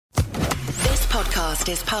podcast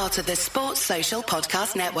is part of the Sports Social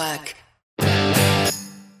Podcast Network.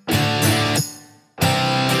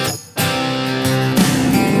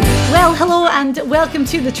 Well, hello and welcome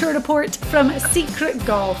to the Tour Report from Secret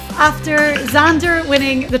Golf. After Xander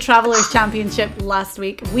winning the Travelers Championship last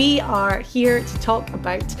week, we are here to talk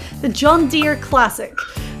about the John Deere Classic.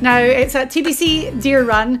 Now, it's at TBC Deere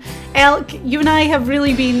Run. Elk, you and I have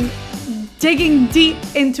really been digging deep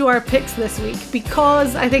into our picks this week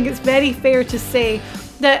because I think it's very fair to say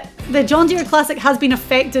that the John Deere Classic has been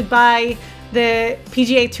affected by the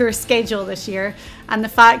PGA Tour schedule this year and the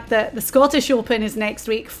fact that the Scottish Open is next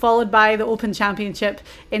week, followed by the Open Championship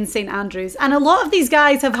in St Andrews. And a lot of these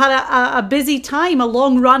guys have had a busy time, a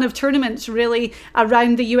long run of tournaments really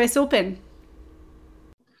around the US Open.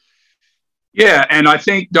 Yeah, and I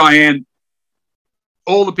think, Diane,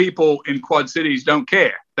 all the people in Quad Cities don't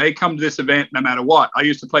care. They come to this event no matter what. I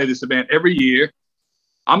used to play this event every year.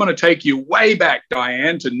 I'm going to take you way back,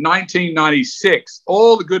 Diane, to 1996.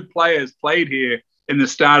 All the good players played here in the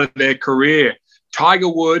start of their career. Tiger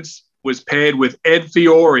Woods was paired with Ed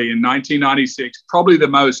Fiori in 1996, probably the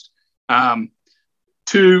most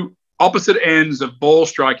two opposite ends of ball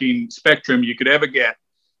striking spectrum you could ever get.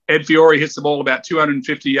 Ed Fiori hits the ball about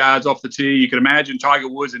 250 yards off the tee. You can imagine Tiger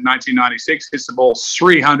Woods in 1996 hits the ball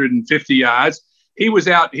 350 yards. He was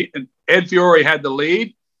out. Ed Fiori had the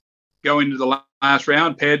lead going to the last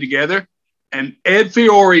round, paired together. And Ed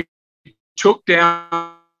Fiori took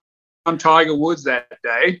down Tiger Woods that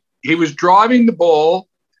day. He was driving the ball,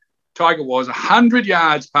 Tiger was, 100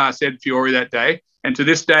 yards past Ed Fiori that day. And to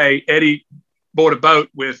this day, Eddie bought a boat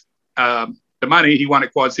with the money he won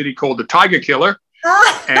at Quad City called the Tiger Killer.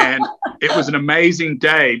 And it was an amazing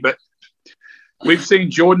day. But we've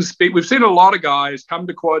seen Jordan Spieth. We've seen a lot of guys come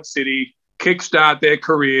to Quad City, kickstart their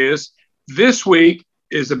careers. This week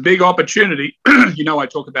is a big opportunity. You know, I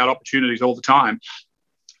talk about opportunities all the time.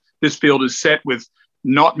 This field is set with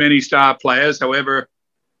not many star players. However,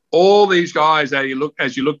 all these guys,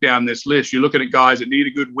 as you look down this list, you're looking at guys that need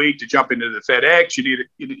a good week to jump into the FedEx.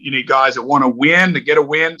 You need guys that want to win, to get a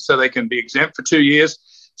win so they can be exempt for 2 years.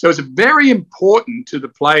 So it's very important to the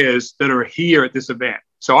players that are here at this event.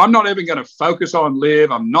 So I'm not even going to focus on Live.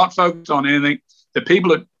 I'm not focused on anything. The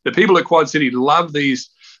people at Quad City love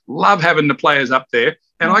having the players up there.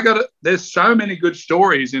 And there's so many good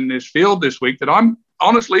stories in this field this week that I'm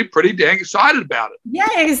honestly pretty dang excited about it.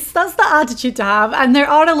 Yes, that's the attitude to have. And there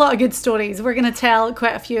are a lot of good stories. We're going to tell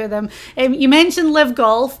quite a few of them. You mentioned Live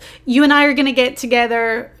Golf. You and I are going to get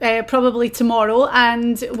together probably tomorrow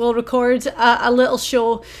and we'll record a little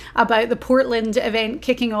show about the Portland event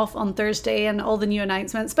kicking off on Thursday and all the new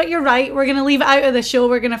announcements. But you're right, we're going to leave it out of the show.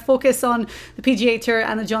 We're going to focus on the PGA Tour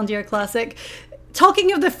and the John Deere Classic.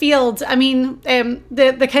 Talking of the field, I mean,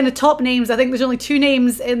 the kind of top names, I think there's only two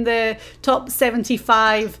names in the top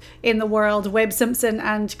 75 in the world, Webb Simpson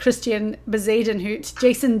and Christian Bezuidenhout.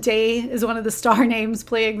 Jason Day is one of the star names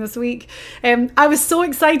playing this week. I was so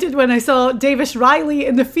excited when I saw Davis Riley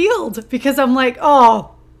in the field because I'm like,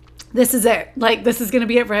 oh, this is it. Like, this is going to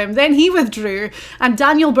be it for him. Then he withdrew, and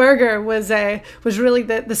Daniel Berger was really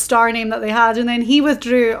the star name that they had, and then he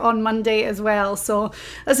withdrew on Monday as well. So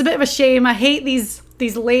that's a bit of a shame. I hate these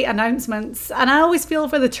late announcements, and I always feel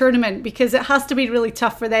for the tournament because it has to be really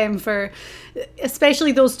tough for them, for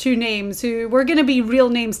especially those two names who were going to be real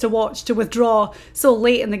names to watch, to withdraw so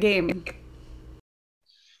late in the game.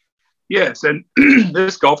 Yes, and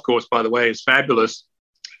this golf course, by the way, is fabulous.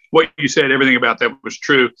 What you said, everything about that was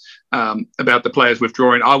true about the players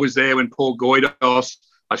withdrawing. I was there when Paul Goydos,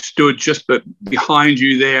 I stood just behind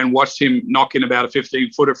you there and watched him knock in about a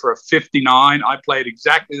 15-footer for a 59. I played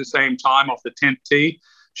exactly the same time off the 10th tee,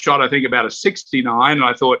 shot, I think, about a 69. And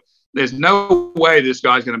I thought, there's no way this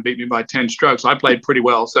guy's going to beat me by 10 strokes. I played pretty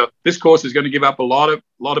well. So this course is going to give up a lot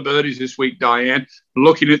of birdies this week, Diane.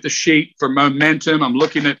 Looking at the sheet for momentum. I'm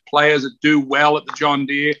looking at players that do well at the John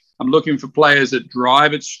Deere. I'm looking for players that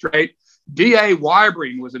drive it straight. D.A.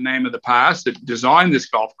 Weibring was the name of the past that designed this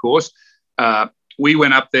golf course. We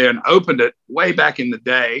went up there and opened it way back in the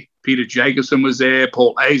day. Peter Jacobson was there.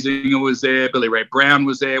 Paul Azinger was there. Billy Ray Brown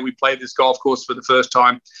was there. We played this golf course for the first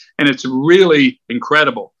time. And it's really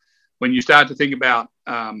incredible when you start to think about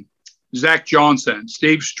Zach Johnson,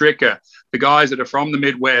 Steve Stricker, the guys that are from the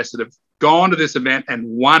Midwest that have gone to this event and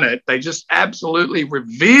won it. They just absolutely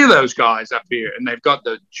revere those guys up here. And they've got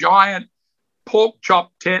the giant pork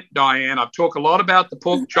chop tent, Diane. I've talked a lot about the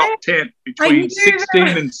pork chop tent between 16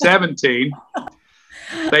 and 17.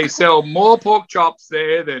 They sell more pork chops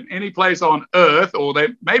there than any place on earth, or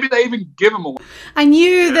maybe they even give them away. I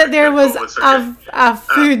knew that there was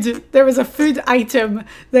a food item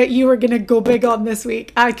that you were going to go big on this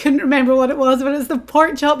week. I couldn't remember what it was, but it's the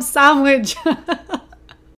pork chop sandwich.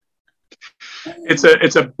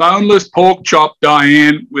 It's a boneless pork chop,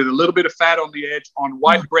 Diane, with a little bit of fat on the edge on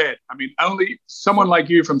white bread. I mean, only someone like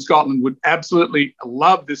you from Scotland would absolutely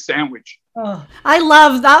love this sandwich. Oh, I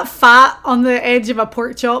love that fat on the edge of a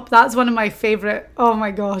pork chop. That's one of my favourite. Oh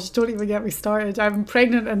my gosh, don't even get me started. I'm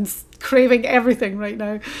pregnant and craving everything right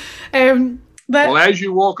now. But as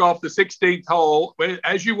you walk off the 16th hole,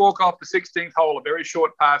 a very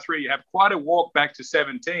short par 3, you have quite a walk back to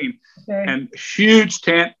 17, and huge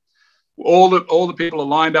tent. All the people are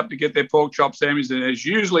lined up to get their pork chop sandwiches, and there's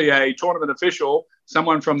usually a tournament official,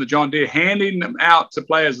 someone from the John Deere, handing them out to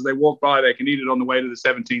players as they walk by. They can eat it on the way to the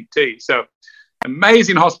 17th tee. So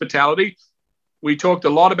amazing hospitality. We talked a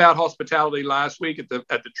lot about hospitality last week at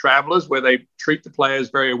the Travelers, where they treat the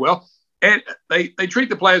players very well. And they treat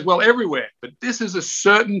the players well everywhere. But this is a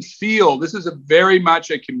certain feel. This is very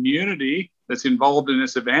much a community that's involved in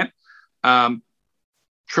this event.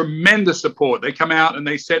 Tremendous support. They come out and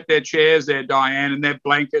they set their chairs there, Diane, and their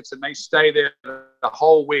blankets, and they stay there the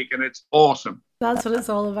whole week, and it's awesome. That's what it's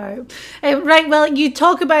all about. Right, well, you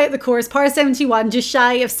talk about the course, par 71, just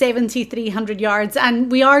shy of 7,300 yards, and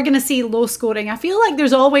we are going to see low scoring. I feel like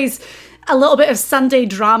there's always a little bit of Sunday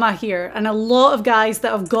drama here, and a lot of guys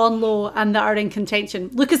that have gone low and that are in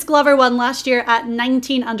contention. Lucas Glover won last year at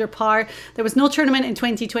 19 under par. There was no tournament in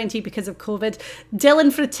 2020 because of COVID.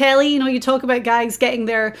 Dylan Fratelli, you talk about guys getting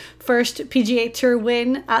their first PGA Tour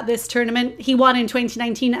win at this tournament. He won in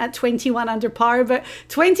 2019 at 21 under par, but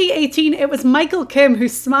 2018 it was Michael Kim who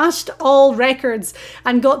smashed all records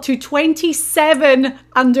and got to 27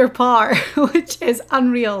 under par, which is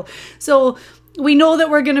unreal. So we know that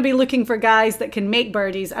we're going to be looking for guys that can make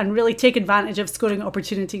birdies and really take advantage of scoring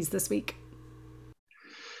opportunities this week.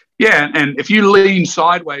 Yeah, and if you lean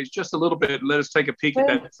sideways just a little bit and let us take a peek at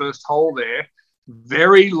that first hole there,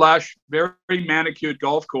 very lush, very manicured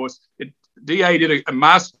golf course. DA did a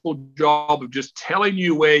masterful job of just telling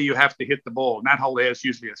you where you have to hit the ball. And that hole there is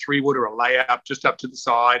usually a 3-wood or a layup just up to the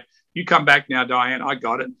side. You come back now, Diane, I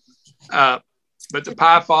got it. But the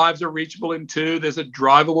par 5s are reachable in 2. There's a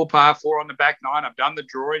drivable par 4 on the back 9. I've done the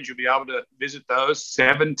drawings. You'll be able to visit those.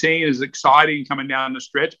 17 is exciting coming down the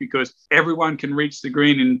stretch because everyone can reach the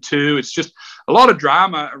green in 2. It's just a lot of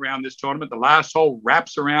drama around this tournament. The last hole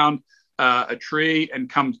wraps around a tree and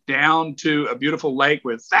comes down to a beautiful lake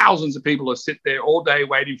where thousands of people are sit there all day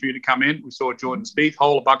waiting for you to come in. We saw Jordan Spieth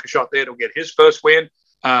hole a bunker shot there to get his first win.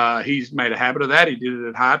 He's made a habit of that. He did it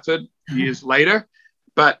at Hartford years later.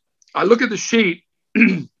 But I look at the sheet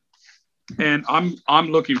and I'm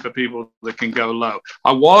looking for people that can go low.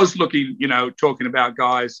 I was looking, talking about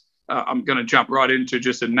guys. I'm going to jump right into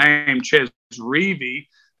just a name, Ches Reavie.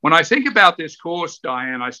 When I think about this course,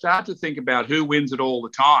 Diane, I start to think about who wins it all the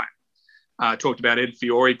time. I talked about Ed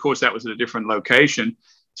Fiore. Of course, that was at a different location.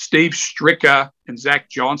 Steve Stricker and Zach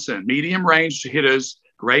Johnson, medium range hitters,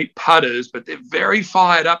 great putters, but they're very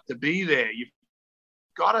fired up to be there. You've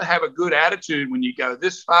got to have a good attitude when you go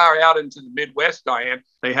this far out into the Midwest, Diane.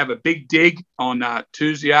 They have a big dig on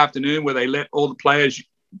Tuesday afternoon where they let all the players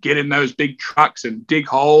get in those big trucks and dig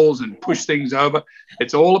holes and push things over.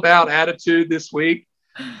 It's all about attitude this week.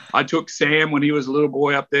 I took Sam when he was a little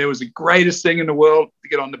boy up there. It was the greatest thing in the world to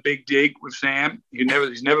get on the big dig with Sam.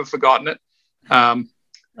 He's never forgotten it.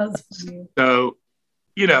 That's funny. So,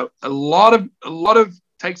 a lot of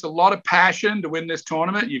takes a lot of passion to win this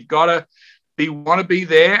tournament. You've got to want to be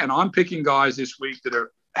there, and I'm picking guys this week that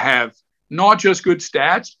have not just good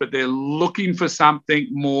stats, but they're looking for something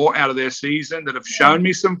more out of their season, that have shown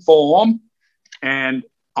me some form, and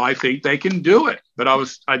I think they can do it. But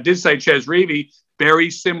I did say Ches Reavie,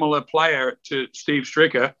 very similar player to Steve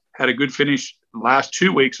Stricker, had a good finish the last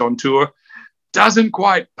 2 weeks on tour. Doesn't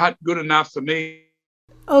quite putt good enough for me.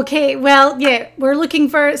 Okay, well, yeah, we're looking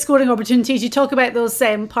for scoring opportunities. You talk about those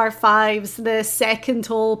par 5s. The second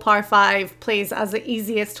hole, par 5, plays as the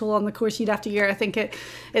easiest hole on the course year after year. I think it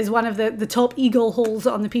is one of the top eagle holes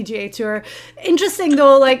on the PGA Tour. Interesting,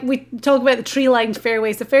 though, like we talk about the tree-lined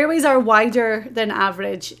fairways. The fairways are wider than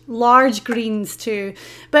average, large greens too.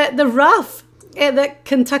 But the rough, the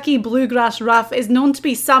Kentucky bluegrass rough, is known to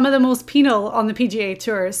be some of the most penal on the PGA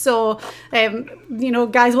Tour. So,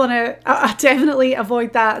 guys want to definitely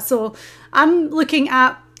avoid that. So I'm looking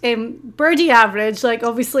at birdie average, like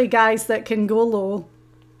obviously guys that can go low,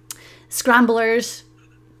 scramblers,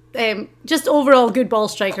 just overall good ball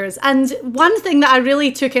strikers. And one thing that I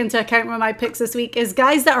really took into account with my picks this week is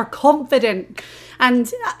guys that are confident.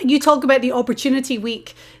 And you talk about the opportunity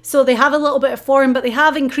week. So they have a little bit of form, but they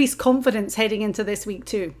have increased confidence heading into this week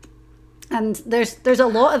too. And there's a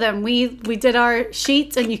lot of them. We did our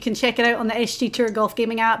sheet, and you can check it out on the SG Tour Golf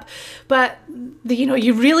Gaming app. But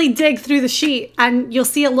you really dig through the sheet, and you'll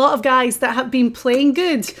see a lot of guys that have been playing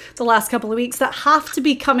good the last couple of weeks that have to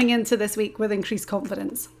be coming into this week with increased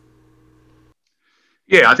confidence.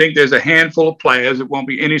 Yeah, I think there's a handful of players. It won't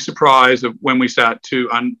be any surprise of when we start to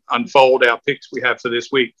unfold our picks we have for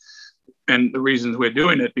this week. And the reasons we're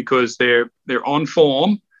doing it, because they're on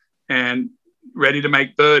form and ready to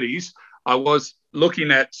make birdies. I was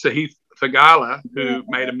looking at Sahith Theegala, who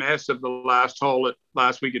made a mess of the last hole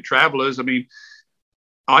last week at Travelers. I mean,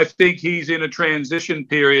 I think he's in a transition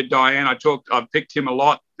period, Diane. I've picked him a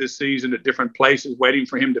lot this season at different places, waiting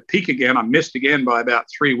for him to peak again. I missed again by about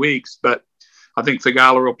 3 weeks, but I think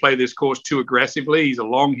Theegala will play this course too aggressively. He's a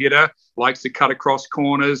long hitter, likes to cut across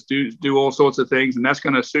corners, do all sorts of things, and that's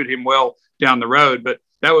going to suit him well down the road. But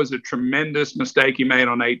that was a tremendous mistake he made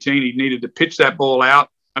on 18. He needed to pitch that ball out.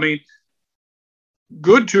 I mean,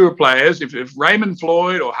 good tour players, if Raymond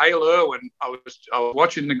Floyd or Hale Irwin, I was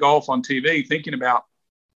watching the golf on TV thinking about,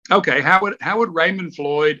 okay, how would Raymond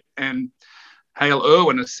Floyd and Hale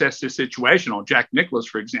Irwin assess this situation, or Jack Nicklaus,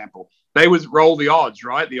 for example? They would roll the odds,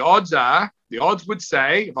 right? The odds would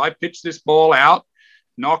say, if I pitch this ball out,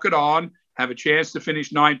 knock it on, have a chance to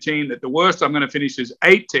finish 19, that the worst I'm going to finish is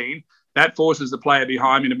 18. That forces the player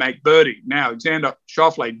behind me to make birdie. Now, Alexander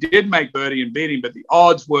Schauffele did make birdie and beat him, but the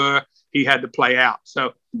odds were he had to play out.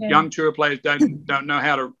 So young tour players don't know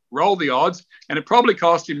how to roll the odds. And it probably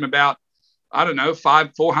cost him about, I don't know,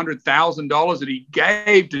 $400,000 that he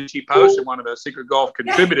gave to T Post, one of our Secret Golf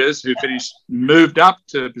contributors, who moved up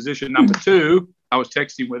to position number 2. I was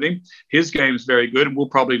texting with him. His game's very good, and we'll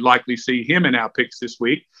probably likely see him in our picks this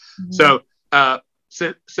week. Mm-hmm. So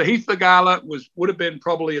Sahith Theegala would have been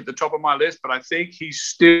probably at the top of my list, but I think he's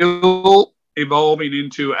still evolving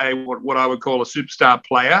into what I would call a superstar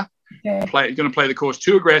player. Okay. He's going to play the course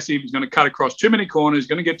too aggressive. He's going to cut across too many corners. He's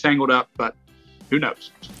going to get tangled up, but who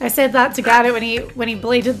knows? I said that to Garrett when he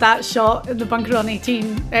bladed that shot in the bunker on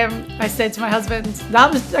 18. I said to my husband, that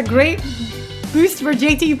was a great boost for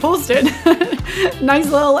JT Poston. Nice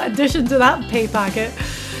little addition to that pay packet.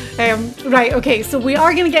 Right, okay, so we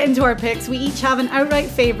are going to get into our picks. We each have an outright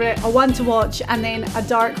favourite, a one to watch, and then a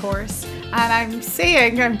dark horse. And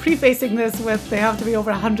I'm prefacing this with they have to be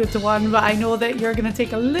over 100 to 1, but I know that you're going to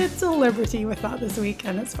take a little liberty with that this week,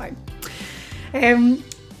 and it's fine.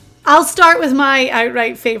 I'll start with my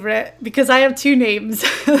outright favourite because I have 2 names.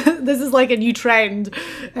 This is like a new trend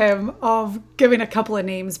of giving a couple of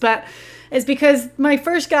names, but it's because my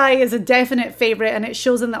first guy is a definite favourite and it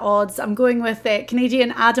shows in the odds. I'm going with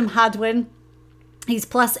Canadian Adam Hadwin. He's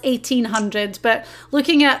plus 1,800, but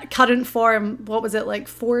looking at current form, what was it, like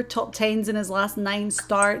 4 top 10s in his last 9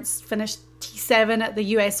 starts, finished T7 at the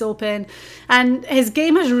US Open, and his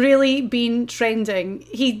game has really been trending.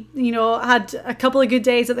 He, had a couple of good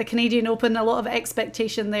days at the Canadian Open, a lot of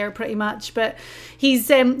expectation there pretty much, but he's,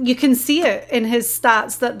 you can see it in his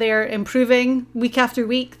stats that they're improving week after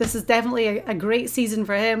week. This is definitely a great season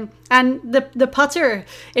for him. And the putter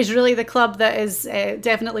is really the club that is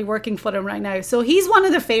definitely working for him right now. So he's one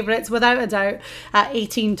of the favourites without a doubt at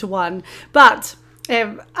 18 to 1. But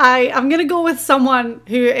I'm going to go with someone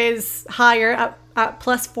who is higher at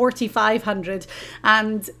plus 4,500,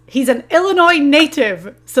 and he's an Illinois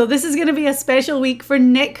native. So this is going to be a special week for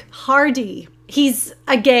Nick Hardy. He's,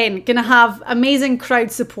 again, going to have amazing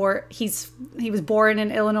crowd support. He was born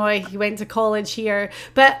in Illinois. He went to college here.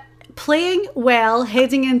 But playing well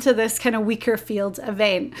heading into this kind of weaker field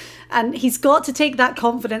event. And he's got to take that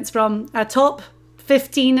confidence from a top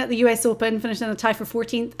 15 at the US Open, finishing a tie for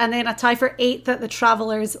 14th, and then a tie for 8th at the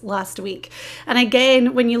Travelers last week. And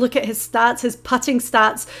again, when you look at his stats, his putting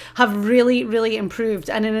stats have really, really improved.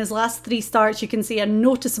 And in his last 3 starts, you can see a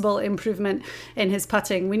noticeable improvement in his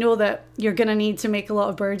putting. We know that you're going to need to make a lot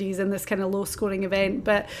of birdies in this kind of low scoring event,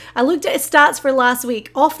 but I looked at his stats for last week.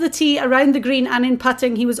 Off the tee, around the green, and in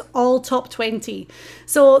putting, he was all top 20.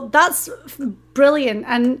 So that's brilliant.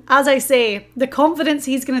 And as I say, the confidence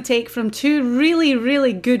he's going to take from 2 really,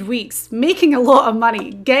 really good weeks, making a lot of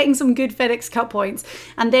money, getting some good FedEx Cup points,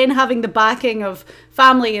 and then having the backing of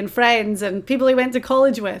family and friends and people he went to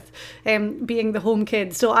college with, being the home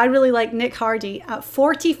kid. So I really like Nick Hardy at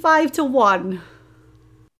 45 to 1.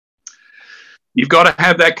 You've got to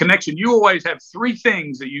have that connection. You always have 3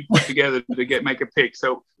 things that you put together to make a pick.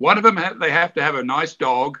 So one of them, they have to have a nice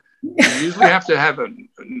dog. You usually have to have a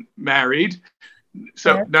married.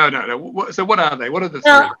 So no. So what are they? What are the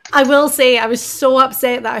Well, three? I will say I was so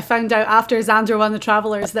upset that I found out after Xander won the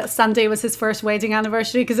Travelers that Sunday was his first wedding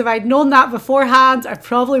anniversary, because if I'd known that beforehand, I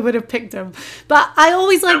probably would have picked him. But I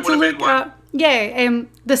always like to look at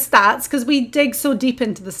the stats, because we dig so deep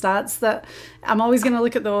into the stats that I'm always going to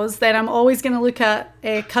look at those. Then I'm always going to look at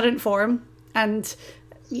current form and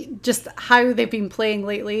just how they've been playing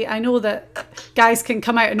lately. I know that guys can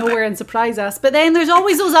come out of nowhere and surprise us, but then there's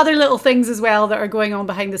always those other little things as well that are going on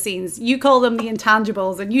behind the scenes. You call them the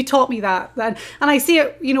intangibles, and you taught me that. And I see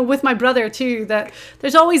it, with my brother too, that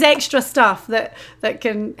there's always extra stuff that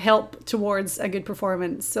can help towards a good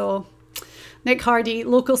performance. So Nick Hardy,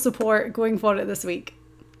 local support, going for it this week.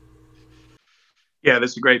 Yeah,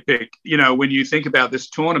 that's a great pick. When you think about this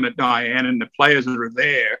tournament, Diane, and the players that are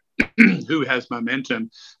there, who has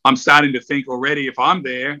momentum, I'm starting to think already, if I'm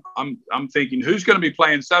there, I'm thinking, who's going to be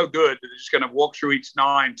playing so good that they're just going to walk through each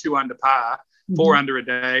 9, 2 under par, 4 under a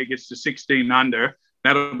day, gets to 16 under.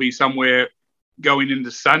 That'll be somewhere going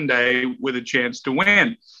into Sunday with a chance to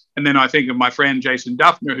win. And then I think of my friend Jason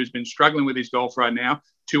Duffner, who's been struggling with his golf right now.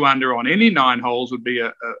 2 under on any 9 holes would be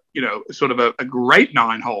a great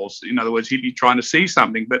 9 holes. In other words, he'd be trying to see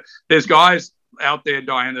something. But there's guys out there,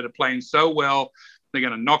 Diane, that are playing so well. They're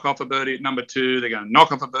going to knock off a birdie at number 2. They're going to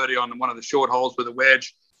knock off a birdie on one of the short holes with a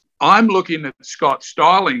wedge. I'm looking at Scott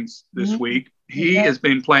Stallings this week. He has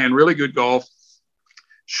been playing really good golf.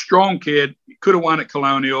 Strong kid. Could have won at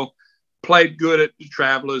Colonial. Played good at the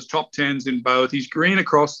Travelers. Top 10s in both. He's green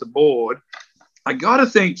across the board. I got to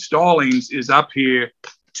think Stallings is up here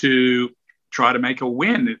to try to make a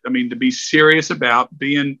win. I mean, to be serious about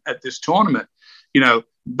being at this tournament.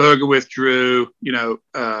 Berger withdrew.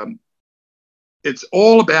 It's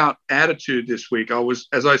all about attitude this week. I was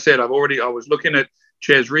looking at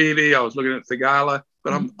Ches Reavie. I was looking at Thigala,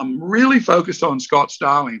 but I'm really focused on Scott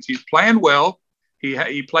Stallings. He's playing well.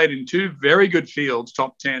 He played in 2 very good fields,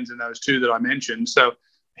 top 10s in those 2 that I mentioned. So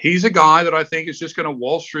he's a guy that I think is just going to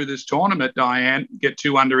waltz through this tournament, Diane, get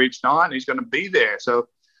 2 under each 9. He's going to be there. So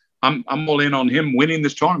I'm all in on him winning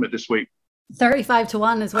this tournament this week.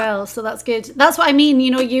 35-1 as well, so that's good. That's what I mean.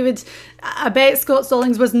 I bet Scott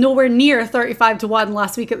Stallings was nowhere near 35-1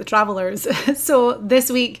 last week at the Travelers. So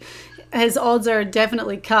this week his odds are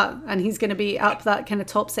definitely cut, and he's going to be up that kind of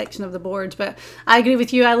top section of the board. But I agree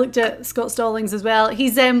with you. I looked at Scott Stallings as well.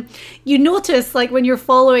 He's you notice, like, when you're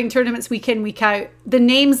following tournaments week in, week out, the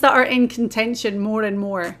names that are in contention more and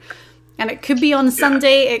more. And it could be on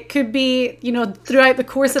Sunday, it could be, throughout the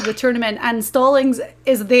course of the tournament. And Stallings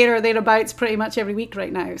is there or thereabouts pretty much every week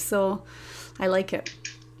right now. So I like it.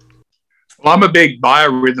 Well, I'm a big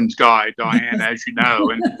biorhythms guy, Diane, as you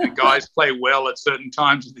know. And the guys play well at certain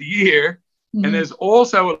times of the year. Mm-hmm. And there's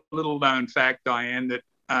also a little known fact, Diane, that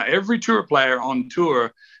every tour player on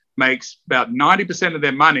tour makes about 90% of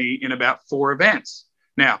their money in about 4 events.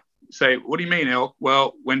 Now, say, what do you mean, Elk?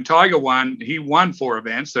 Well, when Tiger won, he won 4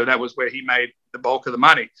 events, so that was where he made the bulk of the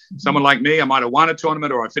money. Someone like me, I might have won a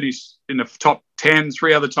tournament, or I finished in the top 10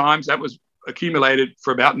 3 other times. That was accumulated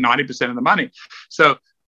for about 90% of the money. So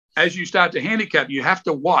as you start to handicap, you have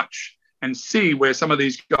to watch and see where some of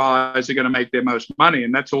these guys are going to make their most money,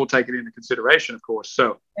 and that's all taken into consideration, of course.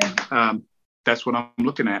 So that's what I'm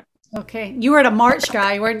looking at. Okay. You were a March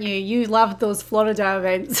guy, weren't you? You loved those Florida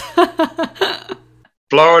events.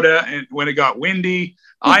 Florida, and when it got windy,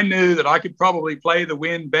 I knew that I could probably play the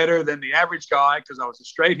wind better than the average guy because I was a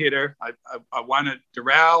straight hitter. I won at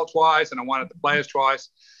Doral twice, and I won at the Players twice.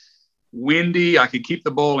 Windy, I could keep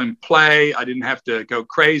the ball in play. I didn't have to go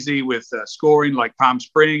crazy with scoring like Palm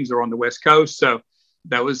Springs or on the West Coast. So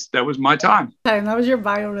that was my time. That was your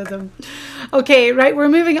biorhythm. Okay, right. We're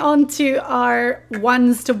moving on to our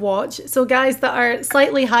ones to watch. So guys that are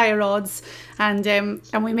slightly higher odds, and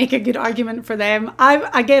we make a good argument for them.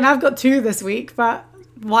 I've got 2 this week, but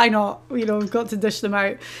why not? We've got to dish them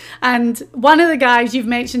out. And one of the guys you've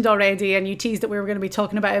mentioned already, and you teased that we were going to be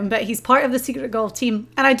talking about him, but he's part of the Secret Golf team.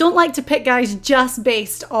 And I don't like to pick guys just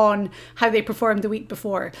based on how they performed the week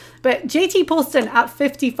before. But JT Poston at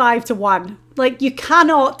 55-1. Like, you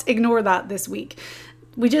cannot ignore that this week.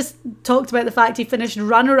 We just talked about the fact he finished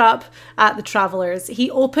runner-up at the Travelers.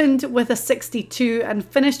 He opened with a 62 and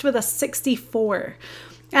finished with a 64.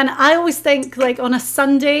 And I always think, like, on a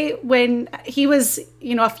Sunday when he was,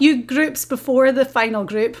 a few groups before the final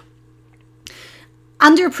group,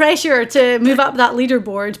 under pressure to move up that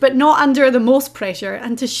leaderboard, but not under the most pressure,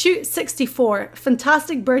 and to shoot 64,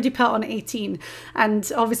 fantastic birdie putt on 18,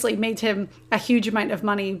 and obviously made him a huge amount of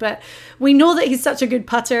money. But we know that he's such a good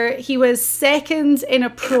putter. He was 2nd in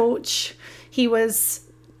approach. He was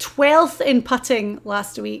 12th in putting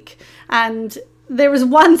last week, and here's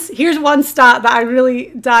one stat that I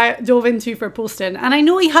really dove into for Poston, and I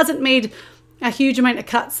know he hasn't made a huge amount of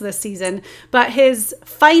cuts this season, but his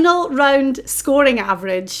final round scoring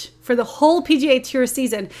average for the whole PGA Tour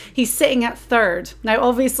season, he's sitting at third. Now,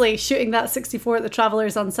 obviously, shooting that 64 at the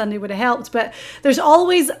Travellers on Sunday would have helped, but there's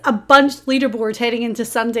always a bunched leaderboard heading into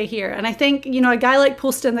Sunday here. And I think, a guy like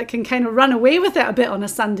Poston that can kind of run away with it a bit on a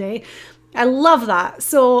Sunday, I love that.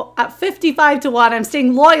 So at 55-1, I'm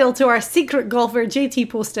staying loyal to our secret golfer, JT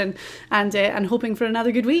Poston, and hoping for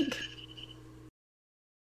another good week.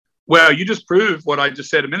 Well, you just proved what I just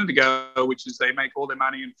said a minute ago, which is they make all their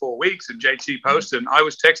money in 4 weeks. And JT Poston, I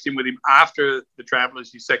was texting with him after the Travellers,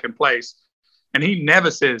 he's second place, and he never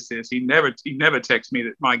says this. He never texts me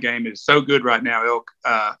that my game is so good right now, Ilk.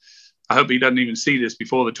 I hope he doesn't even see this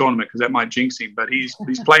before the tournament because that might jinx him. But he's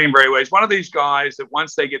playing very well. He's one of these guys that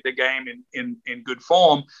once they get their game in good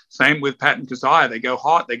form, same with Pat and Keziah, they go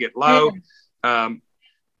hot, they get low.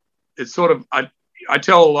 It's sort of I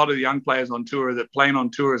tell a lot of the young players on tour that playing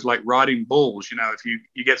on tour is like riding bulls. If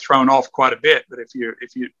you get thrown off quite a bit, but if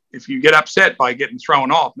you get upset by getting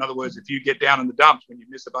thrown off, in other words, if you get down in the dumps when you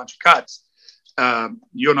miss a bunch of cuts,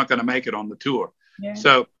 you're not going to make it on the tour. Yeah.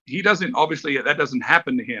 So he doesn't, obviously that doesn't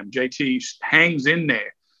happen to him. JT hangs in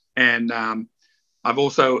there. And I've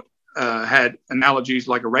also had analogies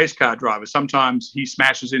like a race car driver. Sometimes he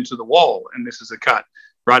smashes into the wall and this is a cut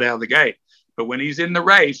right out of the gate. But when he's in the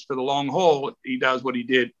race for the long haul, he does what he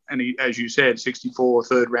did. And he, as you said, 64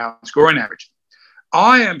 third round scoring average.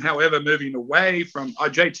 I am, however, moving away from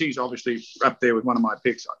JT's obviously up there with one of my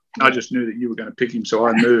picks. I just knew that you were going to pick him, so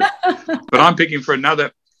I moved. But I'm picking for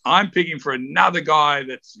another guy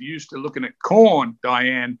that's used to looking at corn,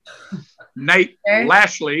 Diane. Nate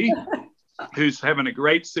Lashley, who's having a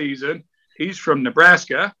great season. He's from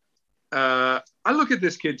Nebraska. I look at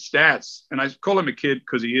this kid's stats, and I call him a kid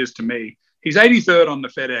because he is to me. He's 83rd on the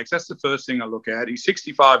FedEx. That's the first thing I look at. He's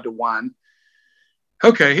 65-1.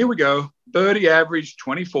 Okay, here we go. Birdie average,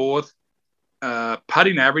 24th.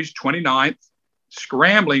 Putting average, 29th.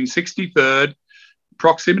 Scrambling, 63rd.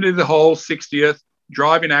 Proximity to the hole, 60th.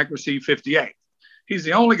 Driving accuracy, 58th. He's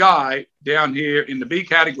the only guy down here in the B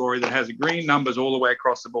category that has green numbers all the way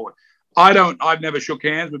across the board. I've never shook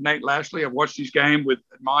hands with Nate Lashley. I've watched his game,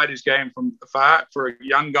 admired his game from afar for a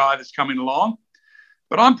young guy that's coming along.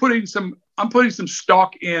 But I'm putting some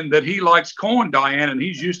stock in that he likes corn, Diane, and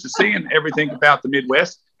he's used to seeing everything about the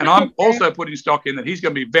Midwest. And I'm also putting stock in that he's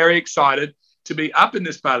going to be very excited to be up in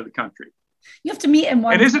this part of the country. You have to meet him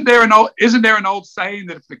one. And isn't there an old saying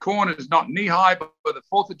that if the corn is not knee high by the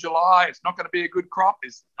 4th of July, it's not going to be a good crop?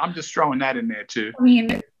 I'm just throwing that in there too. I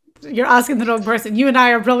mean, you're asking the wrong person. You and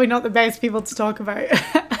I are probably not the best people to talk about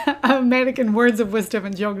American words of wisdom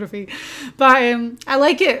and geography, but I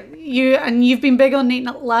like it. You've been big on Nate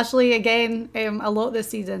Lashley again a lot this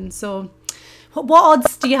season. So, what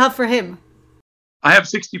odds do you have for him? I have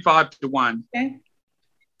 65-1. Okay.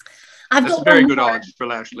 That's very good odds for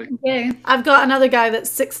Lashley. Yeah, I've got another guy that's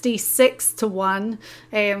 66-1,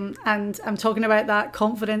 and I'm talking about that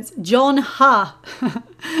confidence, John Ha,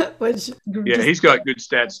 he's got good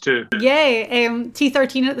stats too. Yeah,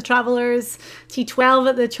 T13 at the Travellers, T12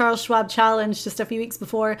 at the Charles Schwab Challenge just a few weeks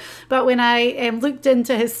before. But when I looked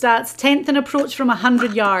into his stats, 10th in approach from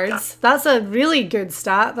 100 yards. That's a really good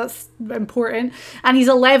stat. That's important. And he's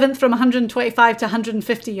 11th from 125 to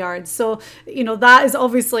 150 yards. So that is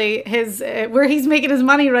obviously his where he's making his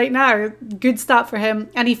money right now. Good stat for him.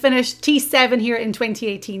 And he finished T7 here in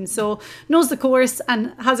 2018. So knows the course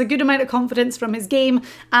and has a good amount of confidence from his game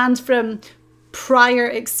and from prior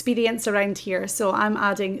experience around here. So I'm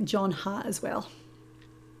adding John Ha as well.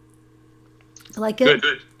 I like it.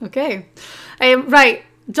 Good. Okay. Right.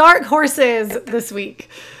 Dark horses this week.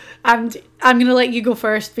 And I'm going to let you go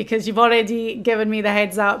first because you've already given me the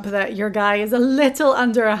heads up that your guy is a little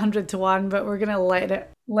under 100-1, but we're going to let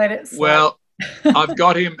it slide. Well, I've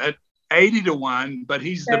got him at 80-1, but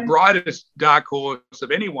he's the brightest dark horse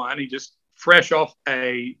of anyone. He just fresh off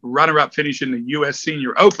a runner-up finish in the U.S.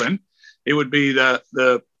 Senior Open. It would be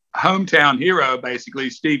the hometown hero,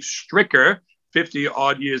 basically, Steve Stricker,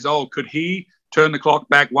 50-odd years old. Could he turn the clock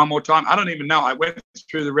back one more time? I don't even know. I went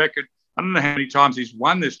through the record. I don't know how many times he's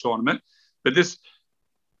won this tournament, but this,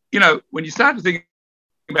 when you start to think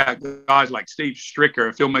about guys like Steve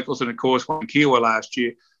Stricker, Phil Mickelson, of course, won Kiowa last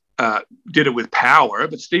year, did it with power,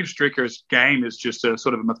 but Steve Stricker's game is just a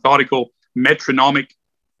sort of a methodical, metronomic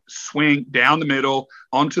swing down the middle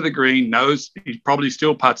onto the green, knows he probably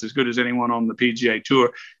still putts as good as anyone on the PGA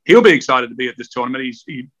Tour. He'll be excited to be at this tournament.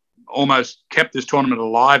 He almost kept this tournament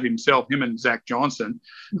alive himself, him and Zach Johnson.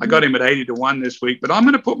 I got him at 80-1 this week, but I'm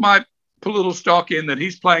going to put my put a little stock in that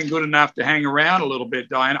he's playing good enough to hang around a little bit,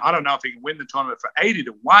 Diane. I don't know if he can win the tournament for 80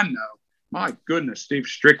 to 1, though. My goodness, Steve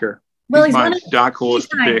Stricker. Well, he's my dark horse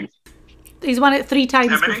to pick. He's won it 3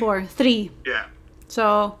 times before. 3. Yeah.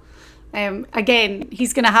 So, again,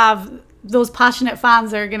 he's going to have those passionate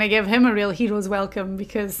fans that are going to give him a real hero's welcome,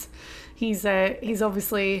 because he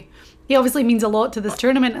obviously means a lot to this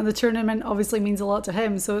tournament, and the tournament obviously means a lot to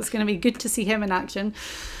him. So it's going to be good to see him in action.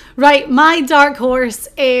 Right, my dark horse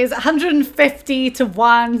is 150 to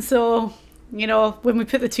 1. So, you know, when we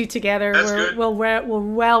put the two together, we're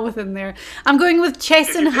well within there. I'm going with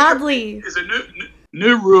Chesson Hadley. There's a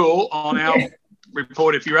new rule on our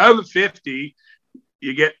report. If you're over 50,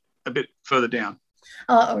 you get a bit further down.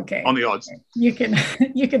 Oh, okay. On the odds. You can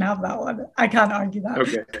have that one. I can't argue that.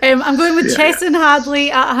 Okay. I'm going with Chesson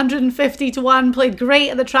Hadley at 150 to 1. Played great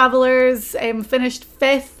at the Travellers. Finished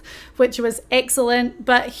 5th, which was excellent.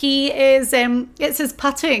 But he is, it's his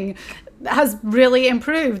putting that has really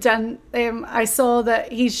improved. And I saw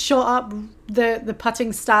that he's shot up the putting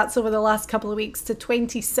stats over the last couple of weeks to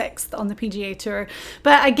 26th on the PGA Tour.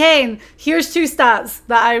 But again, here's 2 stats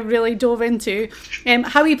that I really dove into.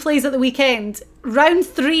 How he plays at the weekend. Round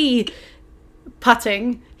 3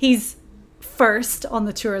 putting, he's 1st on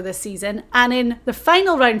the tour this season. And in the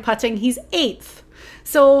final round putting, he's 8th.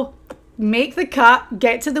 So make the cut,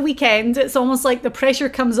 get to the weekend. It's almost like the pressure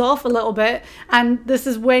comes off a little bit. And this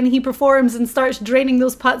is when he performs and starts draining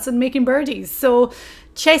those putts and making birdies. So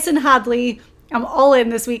Chesson Hadley, I'm all in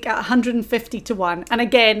this week at 150 to 1. And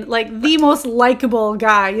again, like the most likable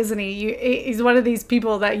guy, isn't he? He's one of these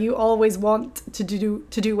people that you always want to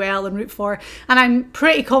do well and root for. And I'm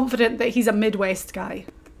pretty confident that he's a Midwest guy.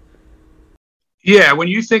 Yeah, when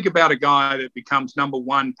you think about a guy that becomes number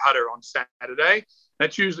 1 putter on Saturday,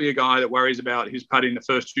 that's usually a guy that worries about his putting the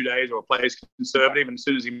first 2 days or plays conservative, and as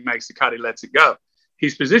soon as he makes the cut, he lets it go.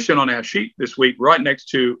 He's positioned on our sheet this week right next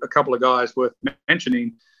to a couple of guys worth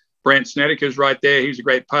mentioning. Brent Snedeker's right there. He's a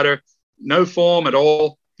great putter. No form at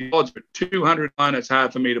all. The odds are 201. It's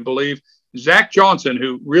hard for me to believe. Zach Johnson,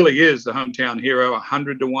 who really is the hometown hero,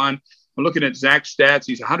 100 to 1. I'm looking at Zach's stats.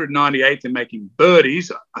 He's 198th in making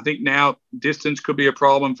birdies. I think now distance could be a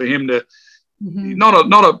problem for him to. Mm-hmm.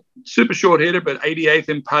 Not a super short hitter, but 88th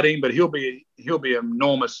in putting. But he'll be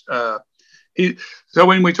enormous. So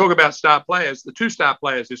when we talk about star players, the 2 star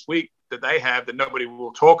players this week that they have that nobody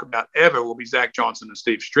will talk about ever will be Zach Johnson and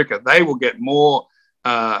Steve Stricker. They will get more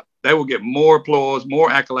applause, more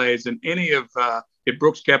accolades than any of if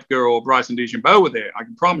Brooks Koepka or Bryson DeChambeau were there. I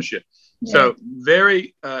can promise you. Yeah. So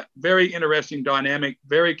very interesting dynamic,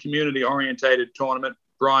 very community orientated tournament.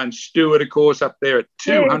 Brian Stewart, of course, up there at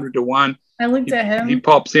 200 to 1. I looked at him. He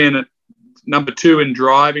pops in at number 2 in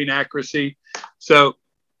driving accuracy. So,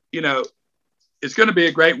 you know, it's going to be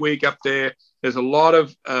a great week up there. There's a lot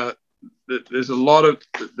of the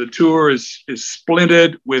tour is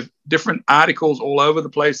splintered with different articles all over the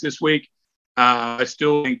place this week. I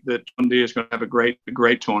still think that John Deere is going to have a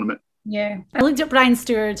great tournament. Yeah, I looked at Brian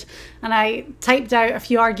Stewart and I typed out a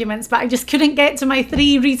few arguments, but I just couldn't get to my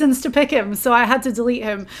 3 reasons to pick him, so I had to delete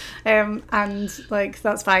him. And like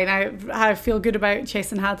that's fine. I feel good about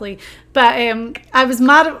Chesson Hadley, but I was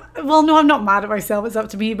mad. Well, no, I'm not mad at myself. It's up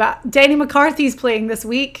to me. But Denny McCarthy's playing this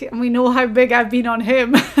week, and we know how big I've been on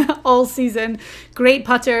him all season. Great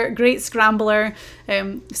putter, great scrambler.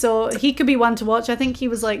 So he could be one to watch. I think he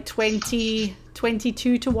was like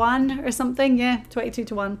 22 to 1 or something. Yeah, 22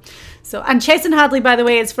 to 1. So, and Chesson Hadley, by the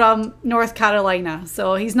way, is from North Carolina.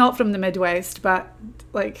 So he's not from the Midwest, but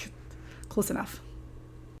like close enough.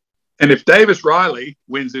 And if Davis Riley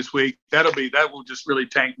wins this week, that will just really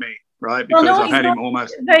tank me, right? Because I've had him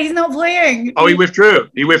almost. He's not playing. Oh, he withdrew.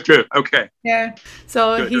 Okay. Yeah.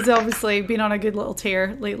 So he's obviously been on a good little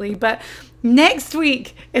tear lately. But next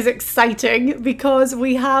week is exciting because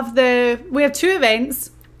we have 2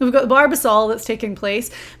 events. We've got the Barbasol that's taking place,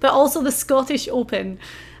 but also the Scottish Open.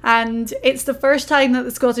 And it's the first time that the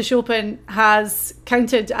Scottish Open has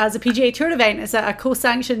counted as a PGA Tour event. It's a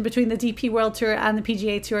co-sanction between the DP World Tour and the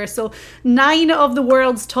PGA Tour. So 9 of the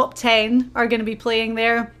world's top 10 are going to be playing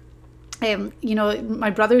there. You know, my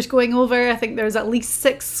brother's going over. I think there's at least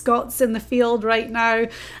 6 Scots in the field right now.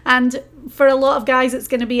 And for a lot of guys, it's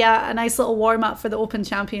going to be a nice little warm-up for the Open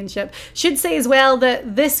Championship. Should say as well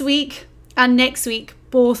that this week and next week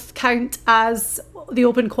both count as the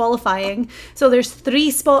Open qualifying. So there's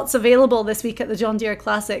 3 spots available this week at the John Deere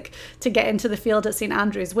Classic to get into the field at St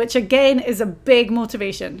Andrews, which again is a big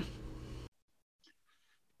motivation.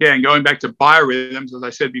 Yeah, and going back to biorhythms, as I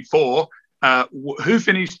said before,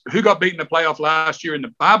 who got beaten in the playoff last year in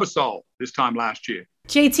the Barbasol this time last year?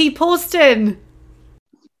 JT Poston.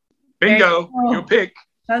 Bingo, your pick.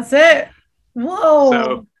 That's it. Whoa,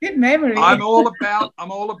 So good memory. I'm all about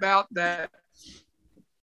that,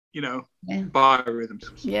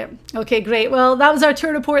 biorhythms. Yeah. Okay, great. Well, that was our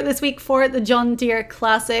tour report this week for the John Deere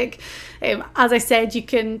Classic. As I said, you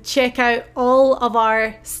can check out all of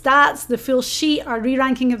our stats, the full sheet, our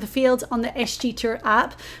re-ranking of the field on the SG Tour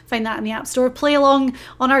app. Find that in the App Store. Play along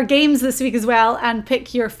on our games this week as well and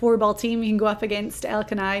pick your 4-ball team. You can go up against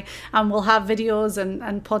Elk and I, and we'll have videos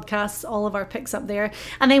and podcasts, all of our picks up there.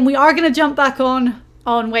 And then we are going to jump back on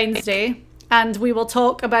Wednesday, and we will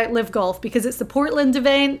talk about Live Golf because it's the Portland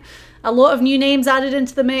event. A lot of new names added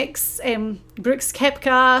into the mix. Brooks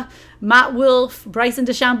Koepka, Matt Wolff, Bryson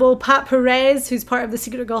DeChambeau, Pat Perez, who's part of the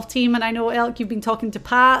Secret Golf team. And I know, Elk, you've been talking to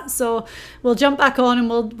Pat. So we'll jump back on and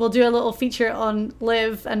we'll do a little feature on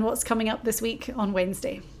Live and what's coming up this week on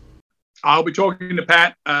Wednesday. I'll be talking to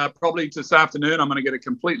Pat probably this afternoon. I'm going to get a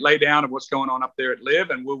complete laydown of what's going on up there at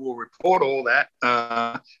Live, and we will report all that.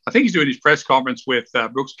 I think he's doing his press conference with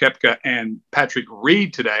Brooks Koepka and Patrick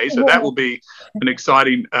Reed today, so that will be an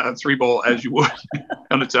exciting 3-ball, as you would,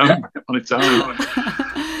 on its own.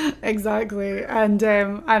 Exactly, and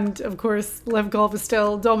of course, Live Golf is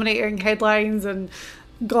still dominating headlines and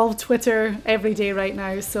golf Twitter every day right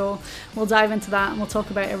now, so we'll dive into that and we'll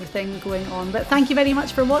talk about everything going on. But thank you very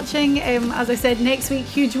much for watching. As I said, next week,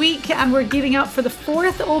 huge week, and we're gearing up for the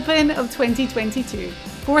 4th Open of 2022,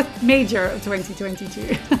 4th Major of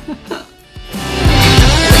 2022.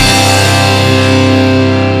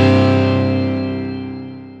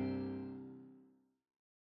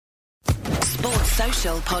 Sports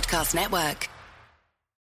Social Podcast Network.